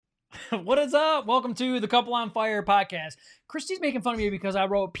What is up? Welcome to the Couple on Fire podcast. Christy's making fun of me because I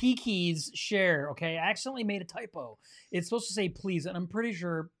wrote P-Keys share, okay? I accidentally made a typo. It's supposed to say please, and I'm pretty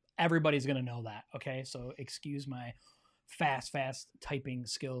sure everybody's going to know that, okay? So excuse my fast typing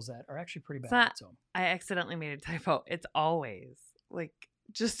skills that are actually pretty bad. I accidentally made a typo. It's always like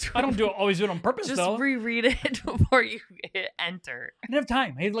just. I don't always do it on purpose, just though. Just reread it before you hit enter. I didn't have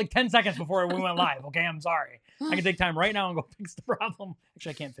time. I had like 10 seconds before we went live. Okay, I'm sorry. I can take time right now and go fix the problem.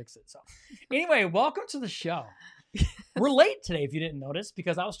 Actually, I can't fix it. So anyway, welcome to the show. We're late today, if you didn't notice,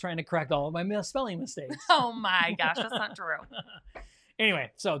 because I was trying to correct all of my spelling mistakes. Oh my gosh, that's not true.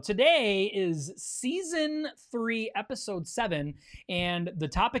 Anyway, so today is season 3, episode 7, and the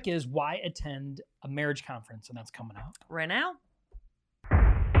topic is why attend a marriage conference, and that's coming out right now.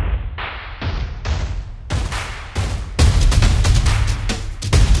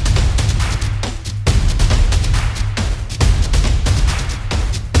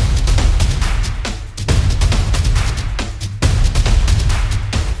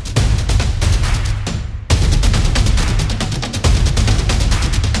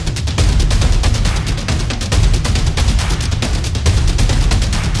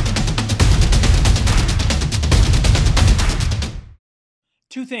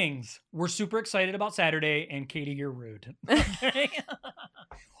 Two things. We're super excited about Saturday, and Katie, you're rude. Okay?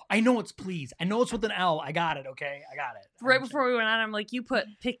 I know it's please. I know it's with an L. I got it, okay? I got it. Right before we went on, I'm like, you put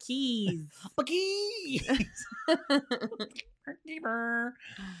P-Keys. P-Keys.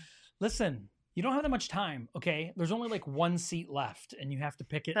 Listen, you don't have that much time, okay? There's only like one seat left, and you have to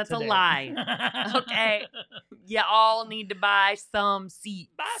pick it That's today. a lie. Okay. You all need to buy some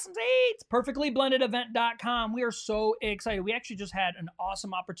seats. Buy some seats. Perfectlyblendedevent.com. We are so excited. We actually just had an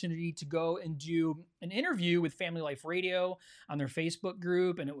awesome opportunity to go and do an interview with Family Life Radio on their Facebook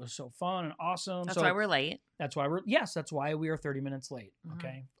group, and it was so fun and awesome. That's why we're late. That's why that's why we are 30 minutes late,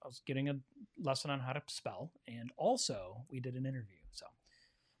 okay? I was getting a lesson on how to spell, and also we did an interview, so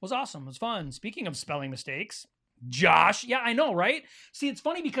it was awesome. It was fun. Speaking of spelling mistakes, Josh, yeah, I know, right? See, it's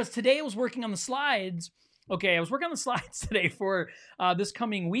funny because today I was working on the slides. Okay, I was working on the slides today for this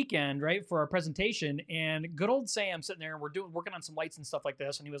coming weekend, right, for our presentation, and good old Sam sitting there, and we're working on some lights and stuff like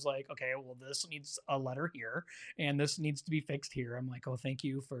this, and he was like, okay, well, this needs a letter here, and this needs to be fixed here. I'm like, oh, thank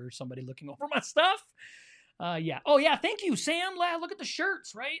you for somebody looking over my stuff. Yeah. Oh, yeah, thank you, Sam. Look at the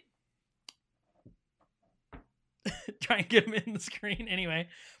shirts, right? Try and get them in the screen. Anyway,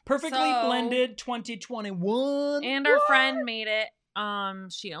 Perfectly Blended 2021. And our friend made it.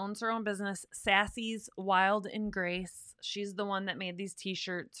 She owns her own business, Sassy's Wild and Grace. She's the one that made these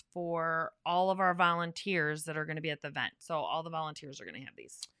t-shirts for all of our volunteers that are going to be at the event. So all the volunteers are going to have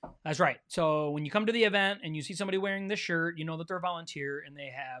these. That's right. So when you come to the event and you see somebody wearing this shirt, you know that they're a volunteer and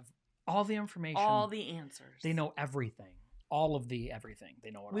they have all the information. All the answers. They know everything. All of the everything.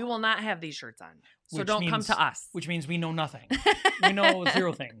 They know it all. We will not have these shirts on. So don't come to us. Which means we know nothing. We know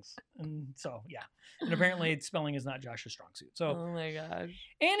 0 things. And so, yeah. And apparently spelling is not Josh's strong suit. So, oh my gosh.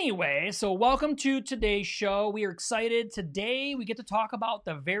 Anyway, so welcome to today's show. We are excited. Today we get to talk about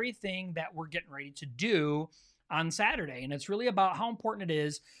the very thing that we're getting ready to do on Saturday. And it's really about how important it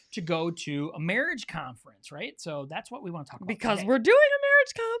is to go to a marriage conference, right? So that's what we want to talk about because today. We're doing a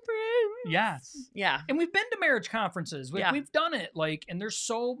marriage conference. Yes. Yeah. And we've been to marriage conferences. We've done it. And there's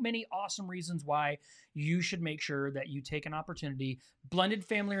so many awesome reasons why you should make sure that you take an opportunity, blended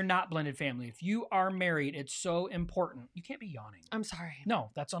family or not blended family. If you are married, it's so important. You can't be yawning. I'm sorry.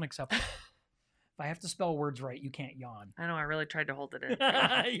 No, that's unacceptable. If I have to spell words right, you can't yawn. I know. I really tried to hold it in.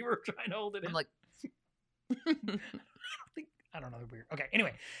 You were trying to hold it in. I'm like... I don't know. Weird. Okay.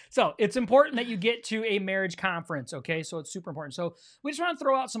 Anyway, so it's important that you get to a marriage conference. Okay. So it's super important. So we just want to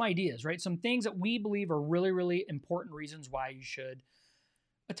throw out some ideas, right? Some things that we believe are really, really important reasons why you should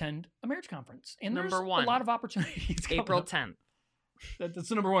attend a marriage conference. And Number there's 1, a lot of opportunities. April 10th. That's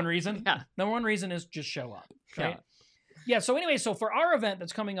the number 1 reason. Yeah. Number 1 reason is just show up. Right? Yeah. So anyway, so for our event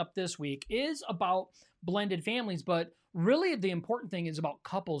that's coming up this week is about blended families, but really the important thing is about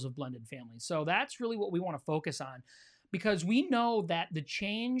couples of blended families. So that's really what we want to focus on because we know that the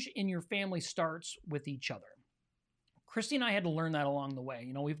change in your family starts with each other. Christy and I had to learn that along the way.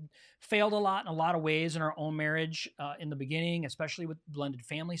 You know, we've failed a lot in a lot of ways in our own marriage in the beginning, especially with blended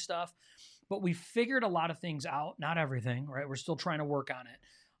family stuff, but we figured a lot of things out, not everything, right? We're still trying to work on it.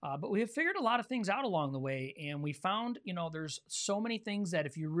 But we have figured a lot of things out along the way, and we found, there's so many things that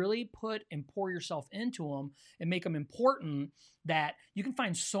if you really put and pour yourself into them and make them important, that you can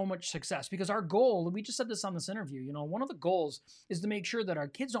find so much success. Because our goal, we just said this on this interview, one of the goals is to make sure that our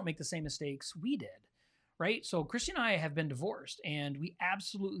kids don't make the same mistakes we did, right? So Christy and I have been divorced, and we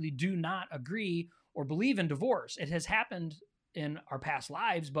absolutely do not agree or believe in divorce. It has happened in our past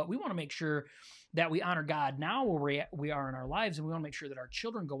lives, but we want to make sure that we honor God now where we are in our lives. And we want to make sure that our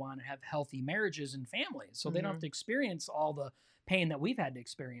children go on and have healthy marriages and families so they don't have to experience all the pain that we've had to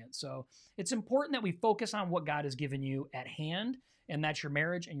experience. So it's important that we focus on what God has given you at hand, and that's your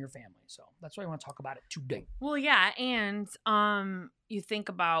marriage and your family. So that's why I want to talk about it today. Well, yeah, and you think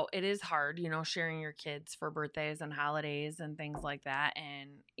about it is hard, sharing your kids for birthdays and holidays and things like that,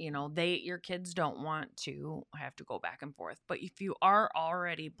 and your kids don't want to have to go back and forth. But if you are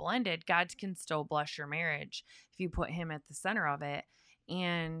already blended, God can still bless your marriage if you put Him at the center of it.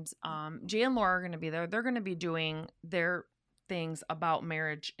 And Jay and Laura are going to be there. They're going to be doing their things about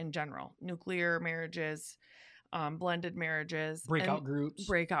marriage in general, nuclear marriages, blended marriages, breakout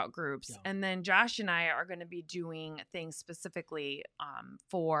groups. Yeah. And then Josh and I are going to be doing things specifically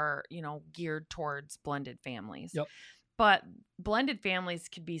for, geared towards blended families. Yep. But blended families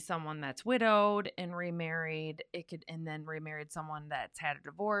could be someone that's widowed and remarried. And then remarried someone that's had a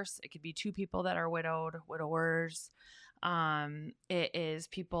divorce. It could be two people that are widowers. It is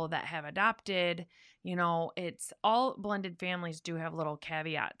people that have adopted. It's all blended families do have little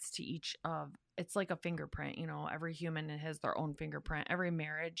caveats to each of. It's like a fingerprint. Every human has their own fingerprint. Every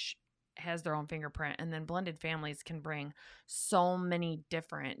marriage has their own fingerprint. And then blended families can bring so many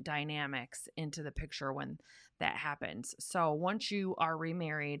different dynamics into the picture when that happens. So once you are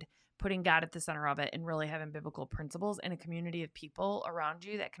remarried, putting God at the center of it and really having biblical principles and a community of people around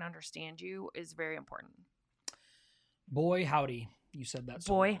you that can understand you is very important. Boy, howdy. You said that.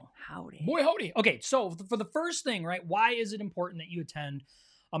 So Boy, well. howdy. Boy, howdy. Okay, so for the first thing, right, why is it important that you attend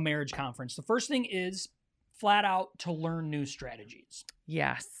a marriage conference? The first thing is flat out to learn new strategies.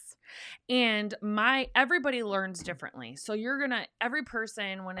 Yes. And everybody learns differently. So every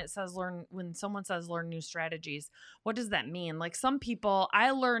person, when someone says learn new strategies, what does that mean? Like some people,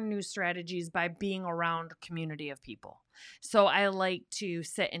 I learn new strategies by being around a community of people. So I like to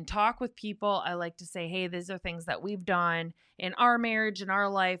sit and talk with people. I like to say, hey, these are things that we've done in our marriage, in our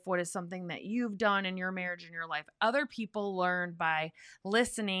life. What is something that you've done in your marriage, in your life? Other people learn by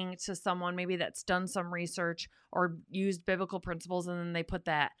listening to someone maybe that's done some research or used biblical principles, and then they put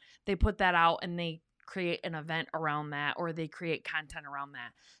that out and they create an event around that, or they create content around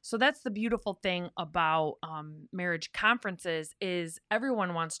that. So that's the beautiful thing about marriage conferences is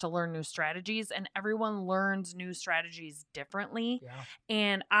everyone wants to learn new strategies, and everyone learns new strategies differently. Yeah.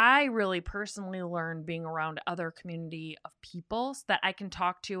 And I really personally learned being around other community of people that I can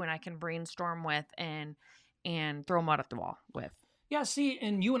talk to and I can brainstorm with and throw them out at the wall with. Yeah, see,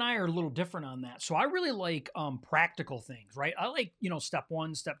 and you and I are a little different on that. So I really like practical things, right? I like, step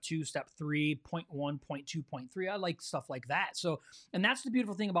 1, step 2, step 3, point 1, point 2, point 3. I like stuff like that. So, and that's the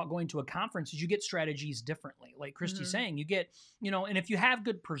beautiful thing about going to a conference is you get strategies differently. Like Christy's saying, you get, and if you have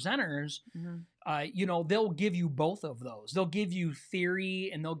good presenters, they'll give you both of those. They'll give you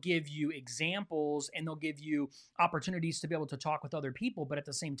theory and they'll give you examples and they'll give you opportunities to be able to talk with other people. But at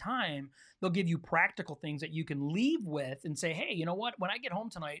the same time, they'll give you practical things that you can leave with and say, hey, you know what? When I get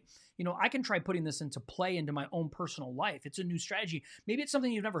home tonight, I can try putting this into play into my own personal life. It's a new strategy. Maybe it's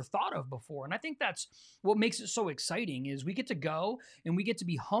something you've never thought of before. And I think that's what makes it so exciting is we get to go and we get to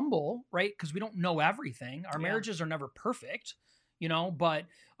be humble, right? Because we don't know everything. Our marriages are never perfect. But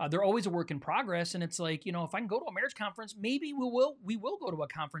they're always a work in progress. And it's like, if I can go to a marriage conference, maybe we will go to a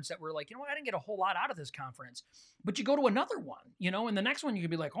conference that we're like, I didn't get a whole lot out of this conference. But you go to another one, and the next one you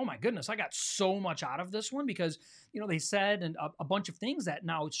could be like, oh my goodness, I got so much out of this one because, they said and a bunch of things that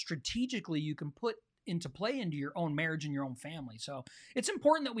now strategically you can put into play into your own marriage and your own family. So it's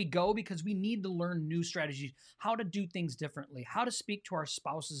important that we go because we need to learn new strategies, how to do things differently, how to speak to our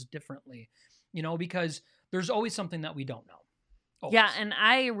spouses differently, because there's always something that we don't know. Always. Yeah, and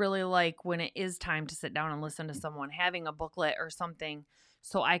I really like when it is time to sit down and listen to someone, having a booklet or something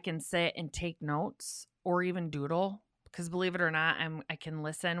so I can sit and take notes or even doodle. Because believe it or not, I can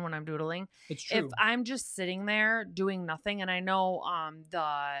listen when I'm doodling. It's true. If I'm just sitting there doing nothing, and I know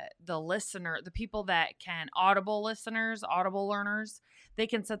the listener, the people that can, audible listeners, audible learners, they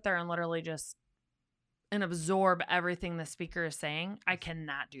can sit there and literally just absorb everything the speaker is saying. I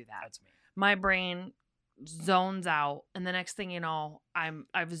cannot do that. That's me. My brain zones out, and the next thing you know,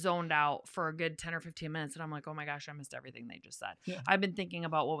 I've zoned out for a good 10 or 15 minutes, and I'm like, oh my gosh, I missed everything they just said. Yeah. I've been thinking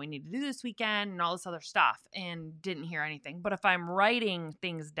about what we need to do this weekend and all this other stuff and didn't hear anything. But if I'm writing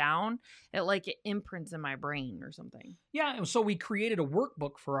things down, it imprints in my brain or something. Yeah, and so we created a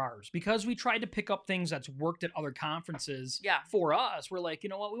workbook for ours because we tried to pick up things that's worked at other conferences for us. We're like, you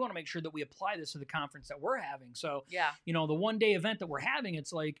know what, we want to make sure that we apply this to the conference that we're having. So, the one-day event that we're having,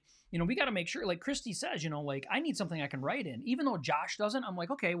 it's like, we got to make sure, like Christy says, like I need something I can write in. Even though Josh doesn't. I'm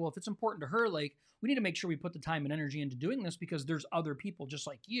like, okay, well, if it's important to her, like, we need to make sure we put the time and energy into doing this because there's other people just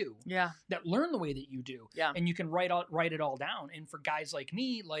like you that learn the way that you do. Yeah. And you can write it all down. And for guys like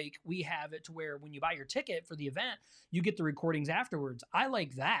me, like, we have it to where when you buy your ticket for the event, you get the recordings afterwards. I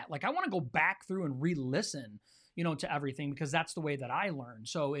like that. Like, I want to go back through and re-listen, you know, to everything because that's the way that I learn.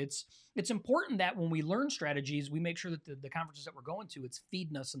 So it's important that when we learn strategies, we make sure that the conferences that we're going to, it's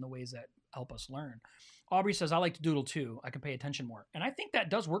feeding us in the ways that help us learn. Aubrey says, I like to doodle too. I can pay attention more. And I think that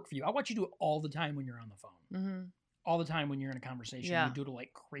does work for you. I watch you do it all the time when you're on the phone. Mm-hmm. All the time when you're in a conversation. You doodle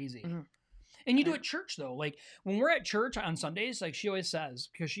like crazy. Mm-hmm. And you do at church though. Like when we're at church on Sundays, like she always says,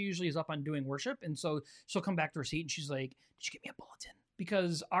 because she usually is up on doing worship. And so she'll come back to her seat and she's like, did you get me a bulletin?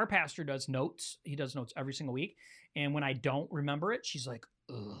 Because our pastor does notes. He does notes every single week. And when I don't remember it, she's like,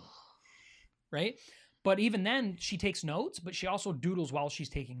 ugh. Right? But even then, she takes notes, but she also doodles while she's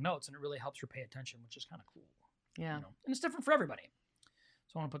taking notes, and it really helps her pay attention, which is kind of cool. Yeah. You know? And it's different for everybody.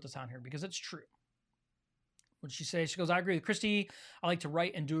 So I want to put this on here because it's true. What did she say? She goes, I agree with Christy. I like to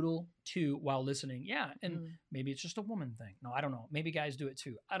write and doodle too while listening. Yeah. And maybe it's just a woman thing. No, I don't know. Maybe guys do it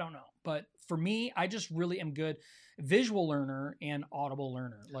too. I don't know. But for me, I just really am good visual learner and audible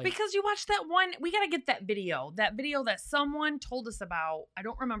learner. Like, because you watched that one, we got to get that video that someone told us about. I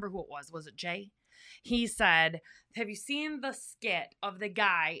don't remember who it was. Was it Jay? He said, have you seen the skit of the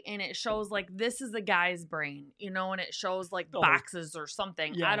guy and it shows like this is the guy's brain, you know, and it shows like boxes or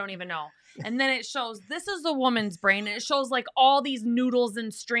something. Yeah. I don't even know. And then it shows this is the woman's brain and it shows like all these noodles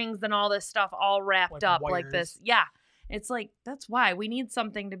and strings and all this stuff all wrapped like up wires. Like this. Yeah. It's like, that's why we need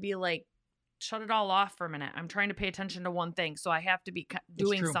something to be like, shut it all off for a minute. I'm trying to pay attention to one thing. So I have to be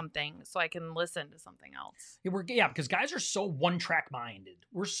doing something so I can listen to something else. Yeah, because guys are so one track minded.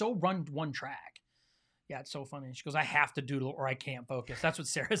 We're so run one track. Yeah, it's so funny. She goes, I have to doodle or I can't focus. That's what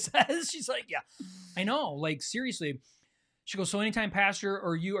Sarah says. She's like, yeah, I know. Like, seriously. She goes, so anytime pastor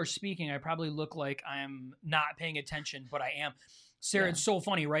or you are speaking, I probably look like I'm not paying attention, but I am. Sarah, it's so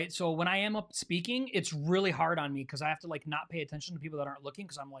funny, right? So when I am up speaking, it's really hard on me because I have to like not pay attention to people that aren't looking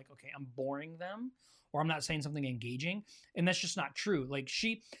because I'm like, okay, I'm boring them or I'm not saying something engaging. And that's just not true.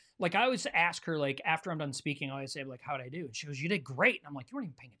 Like I always ask her, like after I'm done speaking, I always say like, how'd I do? And she goes, you did great. And I'm like, you weren't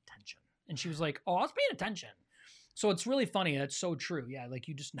even paying attention. And she was like, oh, I was paying attention. So it's really funny. That's so true. Yeah, like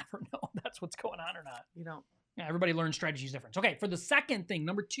you just never know if that's what's going on or not. You don't. Yeah, everybody learns strategies different. Okay, for the second thing,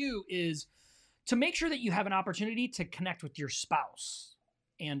 number 2 is to make sure that you have an opportunity to connect with your spouse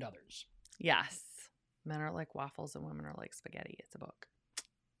and others. Yes. Men are like waffles and women are like spaghetti. It's a book.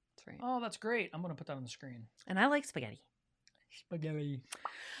 That's right. Oh, that's great. I'm going to put that on the screen. And I like spaghetti. Spaghetti.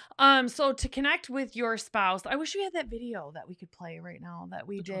 So to connect with your spouse, I wish we had that video that we could play right now that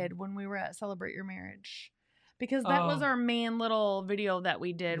we did when we were at Celebrate Your Marriage. Because that was our main little video that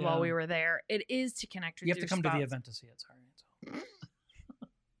we did while we were there. It is to connect with your spouse. You have to come to the event to see it. Sorry.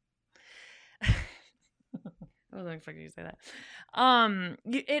 I wasn't expecting you to say that.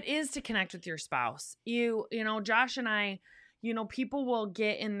 It is to connect with your spouse. You know, Josh and I, you know, people will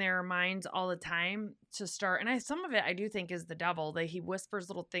get in their minds all the time to start. And some of it I do think is the devil, that he whispers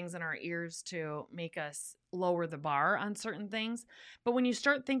little things in our ears to make us lower the bar on certain things. But when you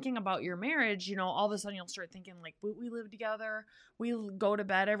start thinking about your marriage, you know, all of a sudden you'll start thinking like, we live together. We go to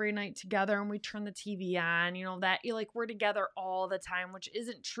bed every night together and we turn the TV on, you know, that we're together all the time, which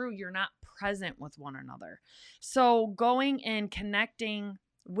isn't true. You're not present with one another. So going and connecting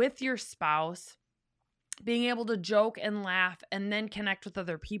with your spouse, being able to joke and laugh and then connect with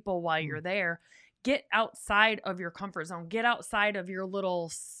other people while you're there. Get outside of your comfort zone. Get outside of your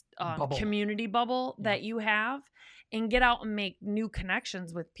little community bubble that you have and get out and make new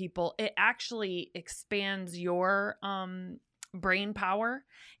connections with people. It actually expands your brain power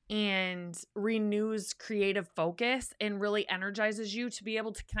and renews creative focus and really energizes you to be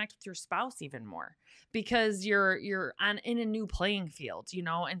able to connect with your spouse even more because you're in a new playing field, you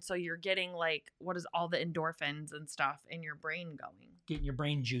know? And so you're getting like, what is all the endorphins and stuff in your brain going? Getting your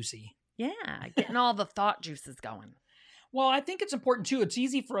brain juicy. Yeah, getting all the thought juices going. Well, I think it's important too. It's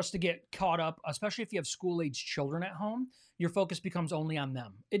easy for us to get caught up, especially if you have school-age children at home. Your focus becomes only on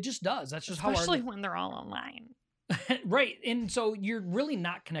them. It just does. That's just especially when they're all online. Right. And so you're really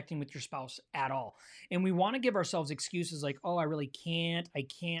not connecting with your spouse at all. And we want to give ourselves excuses like, oh, I really can't. I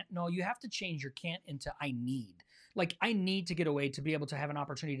can't. No, you have to change your can't into I need. Like, I need to get away to be able to have an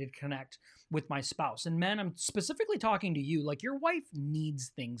opportunity to connect with my spouse. And men, I'm specifically talking to you. Like, your wife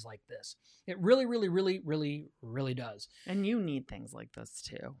needs things like this. It really, really, really, really, really does. And you need things like this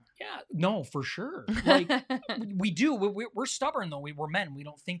too. Yeah, no, for sure. Like, we do. We're stubborn, though. We're men. We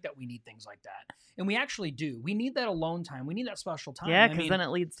don't think that we need things like that. And we actually do. We need that alone time. We need that special time. Yeah, because then it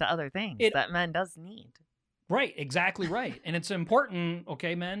leads to other things that men does need. Right, exactly right. And it's important,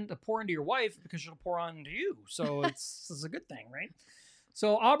 okay, men, to pour into your wife because she'll pour on to you. So it's a good thing, right?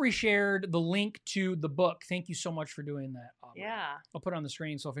 So Aubrey shared the link to the book. Thank you so much for doing that, Aubrey. Yeah. I'll put it on the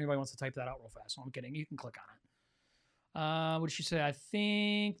screen, so if anybody wants to type that out real fast. No, I'm kidding. You can click on it. What did she say? I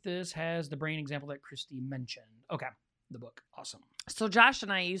think this has the brain example that Christy mentioned. Okay, the book. Awesome. So Josh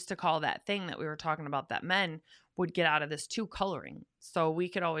and I used to call that thing that we were talking about that men would get out of this too coloring. So we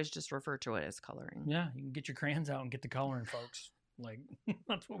could always just refer to it as coloring. Yeah, you can get your crayons out and get the coloring, folks. Like,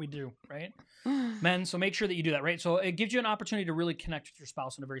 that's what we do, right? Men, so make sure that you do that, right? So it gives you an opportunity to really connect with your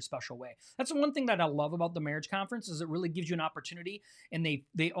spouse in a very special way. That's the one thing that I love about the marriage conference is it really gives you an opportunity, and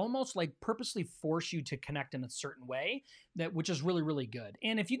they almost like purposely force you to connect in a certain way, which is really, really good.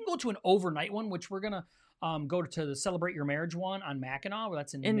 And if you can go to an overnight one, which we're going to go to the Celebrate Your Marriage one on Mackinac, well,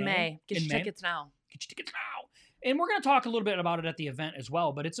 that's in May. Get your tickets now. Get your tickets now. And we're going to talk a little bit about it at the event as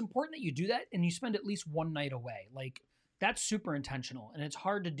well, but it's important that you do that and you spend at least one night away. Like, that's super intentional, and it's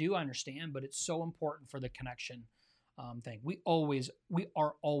hard to do, I understand, but it's so important for the connection thing. We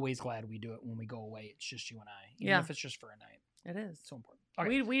are always glad we do it when we go away. It's just you and I, even if it's just for a night. It is so important.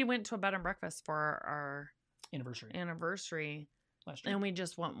 Okay. We went to a bed and breakfast for our anniversary last year, and we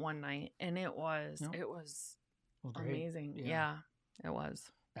just went one night, and it was amazing. Yeah, it was.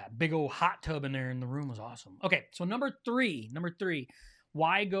 That big old hot tub in there in the room was awesome. Okay, so number three.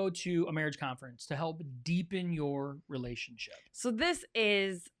 Why go to a marriage conference? To help deepen your relationship. So this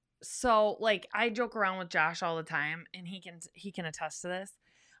is like I joke around with Josh all the time, and he can attest to this.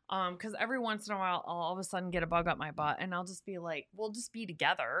 Because every once in a while I'll all of a sudden get a bug up my butt, and I'll just be like, we'll just be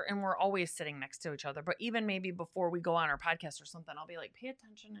together, and we're always sitting next to each other. But even maybe before we go on our podcast or something, I'll be like, pay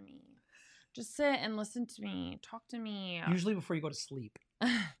attention to me. Just sit and listen to me. Talk to me. Usually before you go to sleep.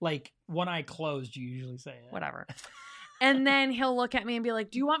 Like one eye closed, you usually say it. Whatever. And then he'll look at me and be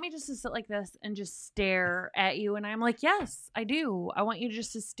like, do you want me just to sit like this and just stare at you? And I'm like, yes, I do. I want you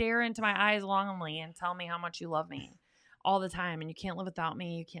just to stare into my eyes longingly and tell me how much you love me all the time. And you can't live without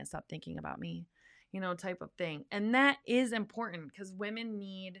me. You can't stop thinking about me, type of thing. And that is important because women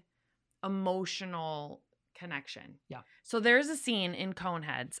need emotional connection. Yeah. So there's a scene in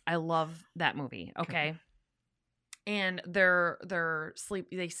Coneheads. I love that movie. Okay. And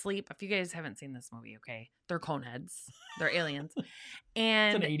they sleep. If you guys haven't seen this movie, okay, they're Coneheads. They're aliens.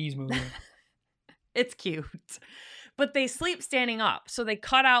 And it's an 80s movie. It's cute. But they sleep standing up. So they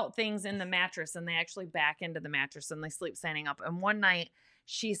cut out things in the mattress and they actually back into the mattress and they sleep standing up. And one night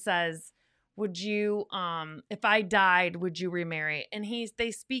she says, would you, if I died, would you remarry? And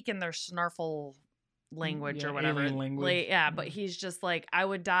they speak in their snarfle language or whatever. Alien language. But he's just like, I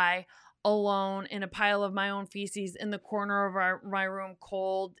would die alone in a pile of my own feces in the corner of my room,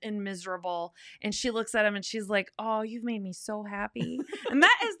 cold and miserable. And she looks at him and she's like, oh, you've made me so happy. And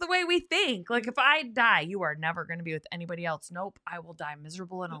that is the way we think. Like, if I die, you are never going to be with anybody else. Nope, I will die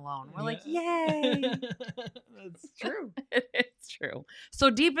miserable and alone. We're like, yay. That's true. It's true.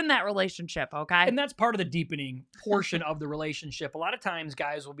 So deepen that relationship, okay? And that's part of the deepening portion of the relationship. A lot of times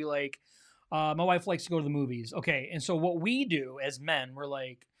guys will be like, my wife likes to go to the movies. Okay, and so what we do as men, we're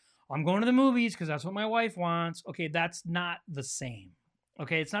like, I'm going to the movies because that's what my wife wants. Okay, that's not the same.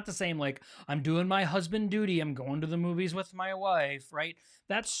 Okay, it's not the same like I'm doing my husband duty. I'm going to the movies with my wife, right?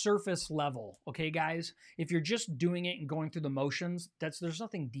 That's surface level. Okay, guys? If you're just doing it and going through the motions, there's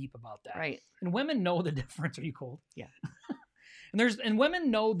nothing deep about that. Right. And women know the difference. Are you cold? Yeah. And women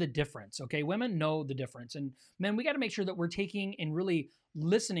know the difference, okay? Women know the difference. And men, we got to make sure that we're taking and really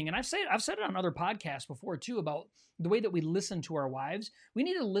listening. And I've said it on other podcasts before too about the way that we listen to our wives. We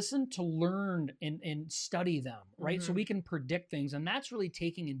need to listen to learn and study them, right? Mm-hmm. So we can predict things. And that's really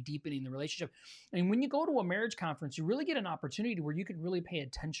taking and deepening the relationship. And when you go to a marriage conference, you really get an opportunity where you can really pay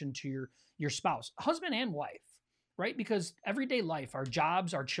attention to your spouse, husband and wife, right? Because everyday life, our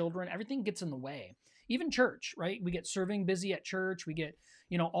jobs, our children, everything gets in the way. Even church, right? We get serving busy at church. We get,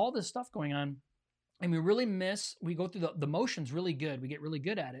 all this stuff going on. And we go through the motions really good. We get really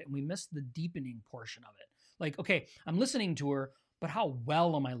good at it. And we miss the deepening portion of it. Like, okay, I'm listening to her, but how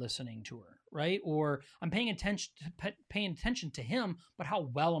well am I listening to her, right? Or I'm paying attention to him, but how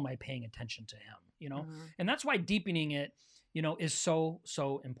well am I paying attention to him, Mm-hmm. And that's why deepening it, is so,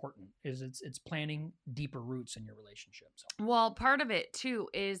 so important. It's planting deeper roots in your relationship. So. Well, part of it too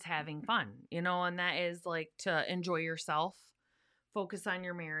is having fun, and that is like to enjoy yourself, focus on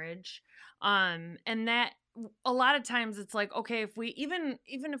your marriage. And that a lot of times it's like, okay, if we, even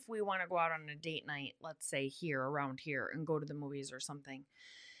if we want to go out on a date night, let's say around here and go to the movies or something,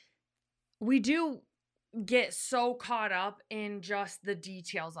 we do get so caught up in just the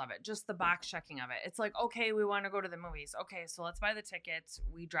details of it, just the box checking of it. It's like, okay, we want to go to the movies. Okay, so let's buy the tickets.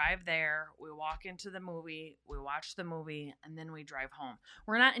 We drive there, we walk into the movie, we watch the movie, and then we drive home.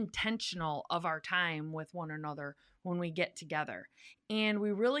 We're not intentional of our time with one another when we get together. And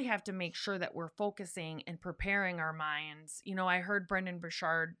we really have to make sure that we're focusing and preparing our minds. You know, I heard Brendan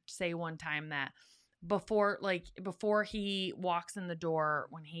Burchard say one time that before he walks in the door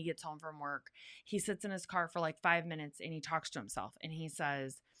when he gets home from work, he sits in his car for like 5 minutes and he talks to himself and he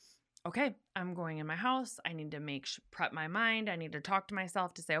says, okay, I'm going in my house. I need to prep my mind. I need to talk to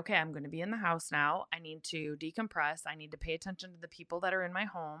myself to say, okay, I'm going to be in the house now. I need to decompress. I need to pay attention to the people that are in my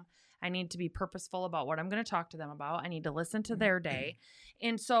home. I need to be purposeful about what I'm going to talk to them about. I need to listen to their day.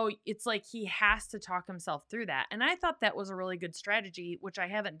 And so it's like he has to talk himself through that. And I thought that was a really good strategy, which I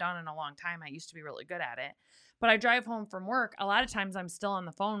haven't done in a long time. I used to be really good at it. But I drive home from work. A lot of times I'm still on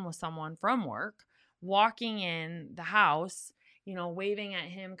the phone with someone from work, walking in the house, you know, waving at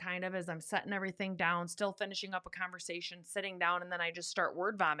him kind of as I'm setting everything down, still finishing up a conversation, sitting down, and then I just start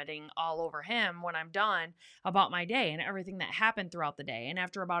word vomiting all over him when I'm done about my day and everything that happened throughout the day. And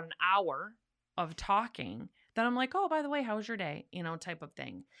after about an hour of talking, then I'm like, oh, by the way, how was your day? You know, type of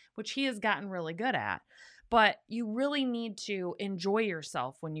thing, which he has gotten really good at. But you really need to enjoy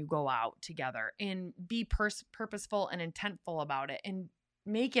yourself when you go out together and be purposeful and intentful about it, and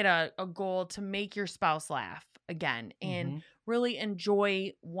make it a goal to make your spouse laugh again and really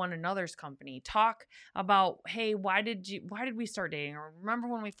enjoy one another's company. Talk about, hey, why did we start dating? Or remember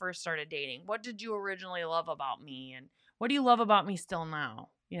when we first started dating? What did you originally love about me? And what do you love about me still now?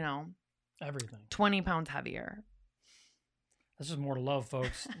 You know, everything. 20 pounds heavier. This is more to love,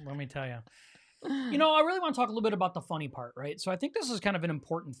 folks. Let me tell you. You know, I really want to talk a little bit about the funny part, right? So I think this is kind of an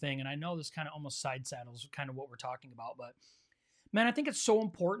important thing. And I know this kind of almost side saddles kind of what we're talking about, but man, I think it's so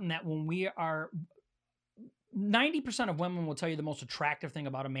important that when we are 90% of women will tell you the most attractive thing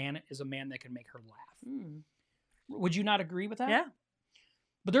about a man is a man that can make her laugh. Would you not agree with that? Yeah.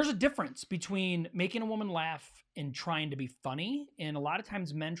 But there's a difference between making a woman laugh and trying to be funny. And a lot of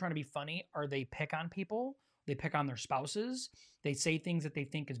times men trying to be funny they pick on people. They pick on their spouses. They say things that they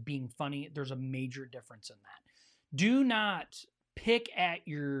think is being funny. There's a major difference in that. Do not pick at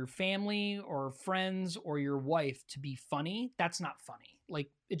your family or friends or your wife to be funny. That's not funny. Like,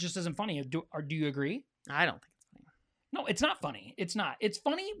 it just isn't funny. Do you agree? I don't think it's funny. No, it's not funny. It's not. It's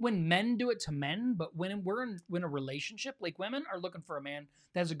funny when men do it to men, but when we're in a relationship, like, women are looking for a man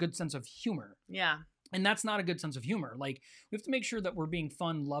that has a good sense of humor. Yeah. And that's not a good sense of humor. Like, we have to make sure that we're being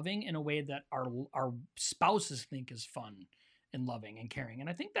fun, loving in a way that our spouses think is fun and loving and caring. And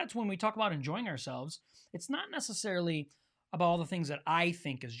I think that's when we talk about enjoying ourselves. It's not necessarily about all the things that I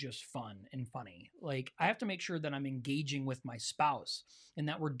think is just fun and funny. Like, I have to make sure that I'm engaging with my spouse and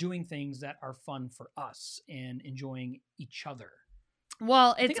that we're doing things that are fun for us and enjoying each other.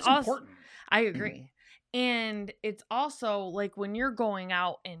 Well, it's also important. I agree. And it's also like when you're going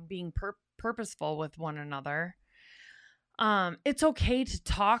out and being purposeful with one another, it's okay to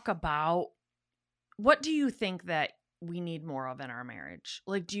talk about, what do you think that we need more of in our marriage?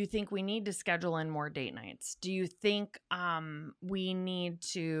 Like, do you think we need to schedule in more date nights? Do you think we need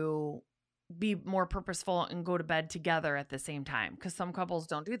to be more purposeful and go to bed together at the same time? Because some couples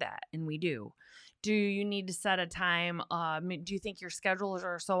don't do that, and we do. Do you need to set a time? Do you think your schedules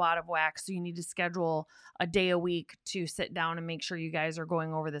are so out of whack, so you need to schedule a day a week to sit down and make sure you guys are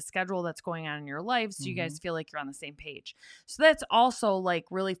going over the schedule that's going on in your life, so you guys feel like you're on the same page? So that's also like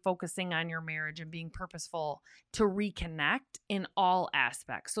really focusing on your marriage and being purposeful to reconnect in all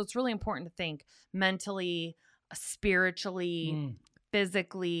aspects. So it's really important to think mentally, spiritually,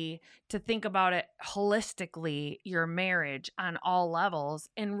 physically, to think about it holistically, your marriage on all levels,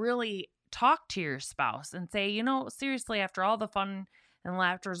 and really talk to your spouse and say, you know, seriously, after all the fun and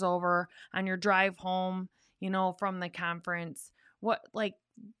laughter's over on your drive home, you know, from the conference, why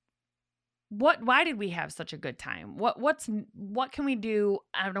did we have such a good time? What can we do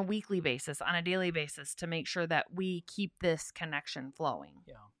on a weekly basis, on a daily basis, to make sure that we keep this connection flowing?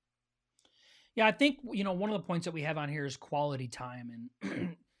 Yeah, I think, you know, one of the points that we have on here is quality time.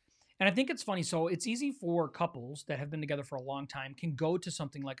 And and I think it's funny. So it's easy for couples that have been together for a long time can go to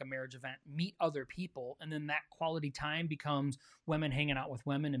something like a marriage event, meet other people, and then that quality time becomes women hanging out with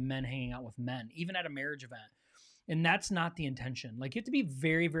women and men hanging out with men, even at a marriage event. And that's not the intention. Like, you have to be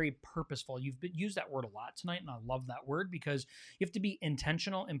very, very purposeful. You've used that word a lot tonight, and I love that word, because you have to be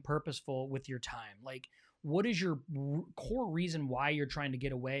intentional and purposeful with your time. Like, what is your core reason why you're trying to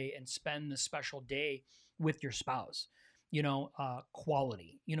get away and spend this special day with your spouse? You know,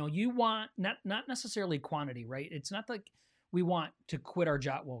 quality. You know, you want not necessarily quantity, right? It's not like we want to quit our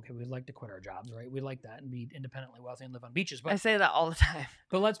job. Well, okay, we'd like to quit our jobs, right? We like that and be independently wealthy and live on beaches. I But say that all the time.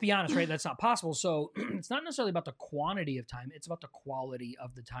 let's be honest, right? That's not possible. So it's not necessarily about the quantity of time. It's about the quality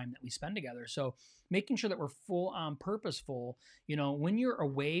of the time that we spend together. So making sure that we're full on purposeful, when you're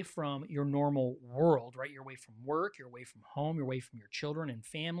away from your normal world, right? You're away from work, you're away from home, you're away from your children and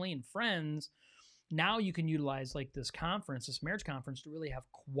family and friends. Now you can utilize like this marriage conference, to really have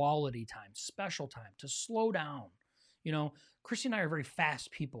quality time, special time, to slow down. Christy and I are very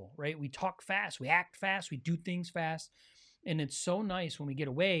fast people, right? We talk fast, we act fast, we do things fast. And it's so nice when we get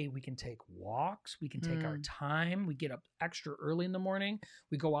away, we can take walks, we can take our time, we get up extra early in the morning,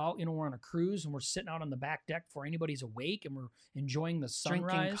 we go out, we're on a cruise and we're sitting out on the back deck before anybody's awake and we're enjoying the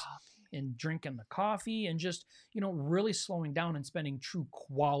sunrise and drinking the coffee and just, really slowing down and spending true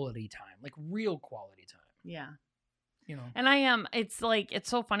quality time, like real quality time. Yeah. And it's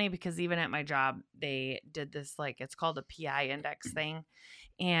so funny because even at my job, they did this, it's called a PI index thing.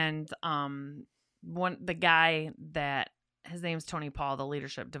 And the guy that, his name's Tony Paul, the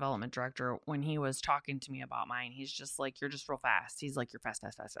leadership development director, when he was talking to me about mine, he's just like, you're just real fast. He's like, you're fast.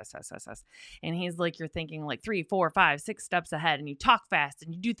 And he's like, you're thinking like 3, 4, 5, 6 steps ahead, and you talk fast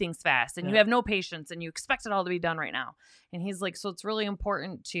and you do things fast and you have no patience and you expect it all to be done right now. And he's like, so it's really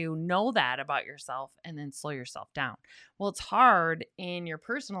important to know that about yourself and then slow yourself down. Well, it's hard in your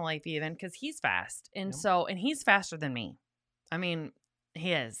personal life even because he's fast. And and he's faster than me. I mean,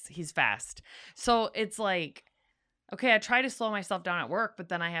 he's fast. So it's like, okay, I try to slow myself down at work, but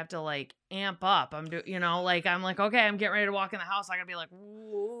then I have to amp up. I'm okay, I'm getting ready to walk in the house. I gotta be like,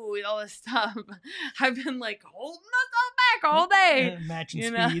 ooh, all this stuff. I've been holding myself back all day. Matching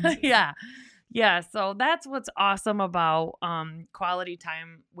speeds. Yeah. So that's what's awesome about quality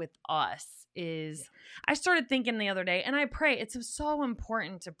time with us is I started thinking the other day, and I pray. It's so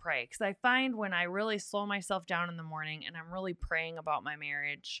important to pray because I find when I really slow myself down in the morning and I'm really praying about my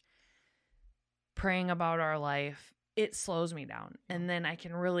marriage, praying about our life, it slows me down. And then I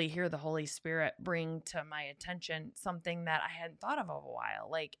can really hear the Holy Spirit bring to my attention something that I hadn't thought of a while.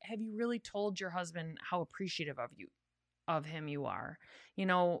 Like, have you really told your husband how appreciative of him you are,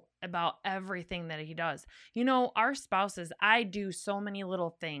 about everything that he does? Our spouses, I do so many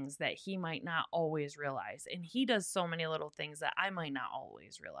little things that he might not always realize. And he does so many little things that I might not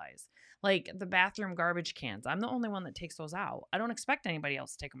always realize. Like the bathroom garbage cans. I'm the only one that takes those out. I don't expect anybody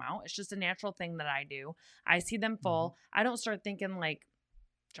else to take them out. It's just a natural thing that I do. I see them full. I don't start thinking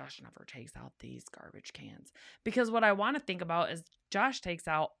Josh never takes out these garbage cans, because what I want to think about is Josh takes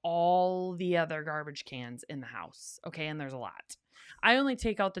out all the other garbage cans in the house. Okay. And there's a lot. I only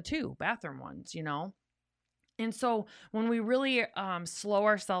take out the 2 bathroom ones, And so when we really slow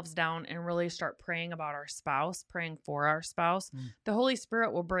ourselves down and really start praying about our spouse, praying for our spouse, the Holy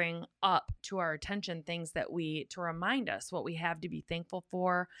Spirit will bring up to our attention things to remind us what we have to be thankful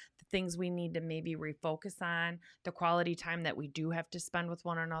for, the things we need to maybe refocus on, the quality time that we do have to spend with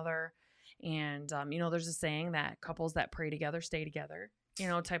one another. And, there's a saying that couples that pray together stay together,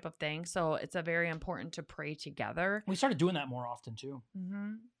 type of thing. So it's very important to pray together. We started doing that more often too.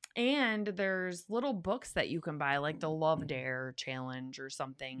 Mm-hmm. And there's little books that you can buy, like the Love Dare Challenge or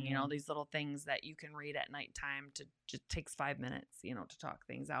something, these little things that you can read at nighttime to just takes 5 minutes, to talk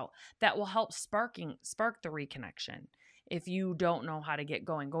things out that will help spark the reconnection. If you don't know how to get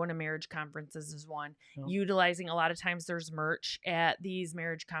going to marriage conferences is one. Utilizing, a lot of times there's merch at these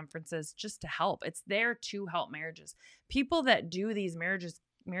marriage conferences just to help. It's there to help marriages. People that do these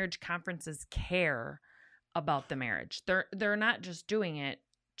marriage conferences care about the marriage. They're not just doing it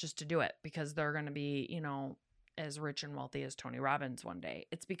just to do it because they're going to be, as rich and wealthy as Tony Robbins one day.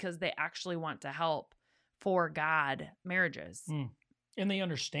 It's because they actually want to help for God marriages. And they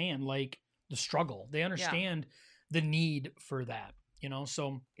understand the struggle. They understand the need for that,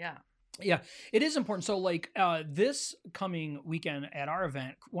 so yeah, it is important. So this coming weekend at our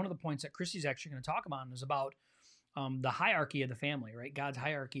event, one of the points that Christy's actually going to talk about is about the hierarchy of the family, right? God's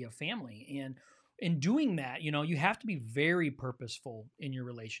hierarchy of family. And in doing that, you have to be very purposeful in your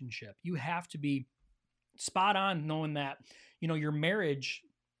relationship. You have to be spot on knowing that, your marriage,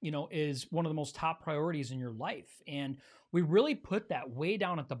 is one of the most top priorities in your life. And we really put that way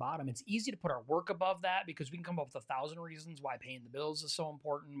down at the bottom. It's easy to put our work above that because we can come up with 1,000 reasons why paying the bills is so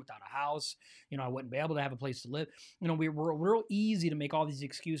important. Without a house, I wouldn't be able to have a place to live. We're real easy to make all these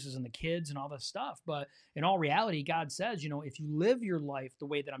excuses and the kids and all this stuff. But in all reality, God says, if you live your life the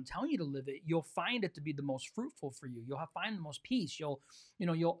way that I'm telling you to live it, you'll find it to be the most fruitful for you. You'll find the most peace. You'll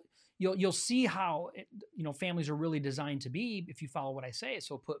you'll see how families are really designed to be if you follow what I say.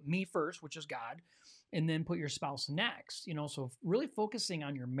 So put me first, which is God, and then put your spouse next. So really focusing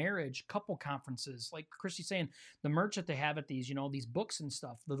on your marriage, couple conferences, like Christy's saying, the merch that they have at these, these books and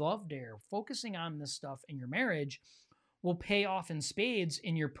stuff, the Love Dare, focusing on this stuff in your marriage will pay off in spades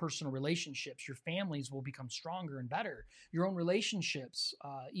in your personal relationships. Your families will become stronger and better. Your own relationships,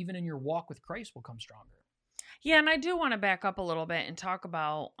 even in your walk with Christ, will come stronger. Yeah, and I do want to back up a little bit and talk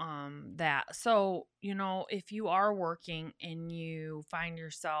about that. So, if you are working and you find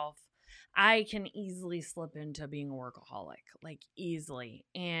yourself, I can easily slip into being a workaholic, like easily,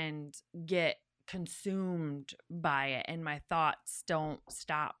 and get consumed by it. And my thoughts don't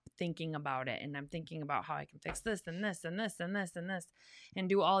stop thinking about it. And I'm thinking about how I can fix this and this and this and this and this and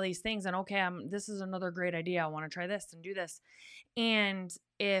do all these things. And okay, this is another great idea. I want to try this and do this. And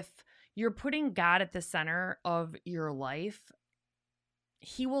if you're putting God at the center of your life,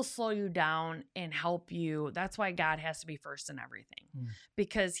 he will slow you down and help you. That's why God has to be first in everything,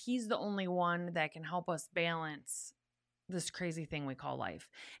 because he's the only one that can help us balance this crazy thing we call life.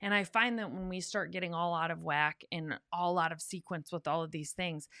 And I find that when we start getting all out of whack and all out of sequence with all of these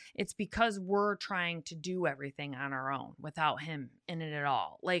things, it's because we're trying to do everything on our own without him in it at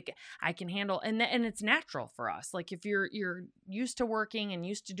all. Like I can handle, and it's natural for us. Like if you're used to working and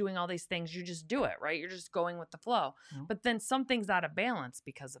used to doing all these things, you just do it, right? You're just going with the flow. Mm-hmm. But then something's out of balance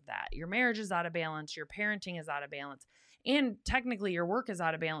because of that. Your marriage is out of balance. Your parenting is out of balance. And technically your work is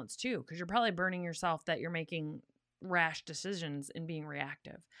out of balance too, because you're probably burning yourself that you're making rash decisions and being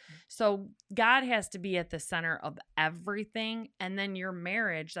reactive. So God has to be at the center of everything. And then your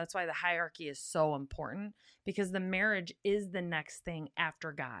marriage, that's why the hierarchy is so important, because the marriage is the next thing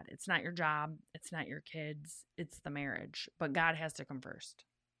after God. It's not your job. It's not your kids. It's the marriage. But God has to come first.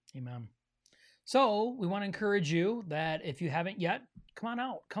 Amen. So we want to encourage you that if you haven't yet, come on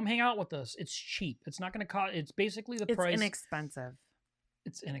out. Come hang out with us. It's cheap. It's not going to cost. It's basically the price. It's inexpensive.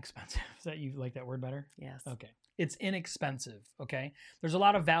 It's inexpensive. Is that, you like that word better? Yes. Okay. It's inexpensive. Okay. There's a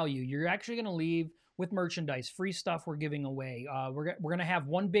lot of value. You're actually going to leave with merchandise, free stuff we're giving away. We're going to have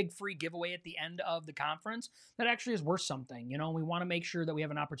one big free giveaway at the end of the conference that actually is worth something. We want to make sure that we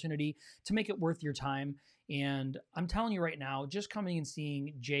have an opportunity to make it worth your time. And I'm telling you right now, just coming and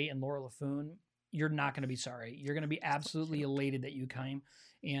seeing Jay and Laura LaFoon, you're not going to be sorry. You're going to be absolutely elated that you came,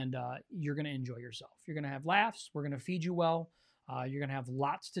 and you're going to enjoy yourself. You're going to have laughs. We're going to feed you well. You're going to have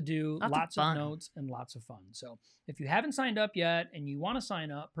lots to do, lots of notes, and lots of fun. So if you haven't signed up yet and you want to sign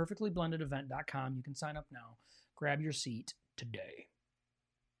up, perfectlyblendedevent.com. You can sign up now. Grab your seat today.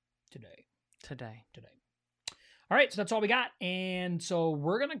 All right, so that's all we got. And so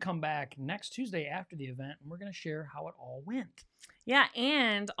we're going to come back next Tuesday after the event, and we're going to share how it all went. Yeah,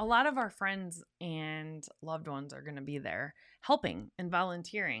 and a lot of our friends and loved ones are going to be there helping and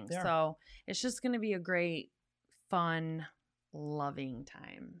volunteering. So it's just going to be a great, fun, loving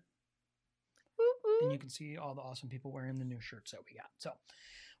time. And you can see all the awesome people wearing the new shirts that we got. So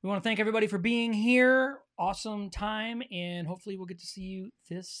we want to thank everybody for being here. Awesome time. And hopefully we'll get to see you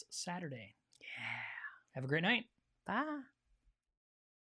this Saturday. Yeah. Have a great night. Bye.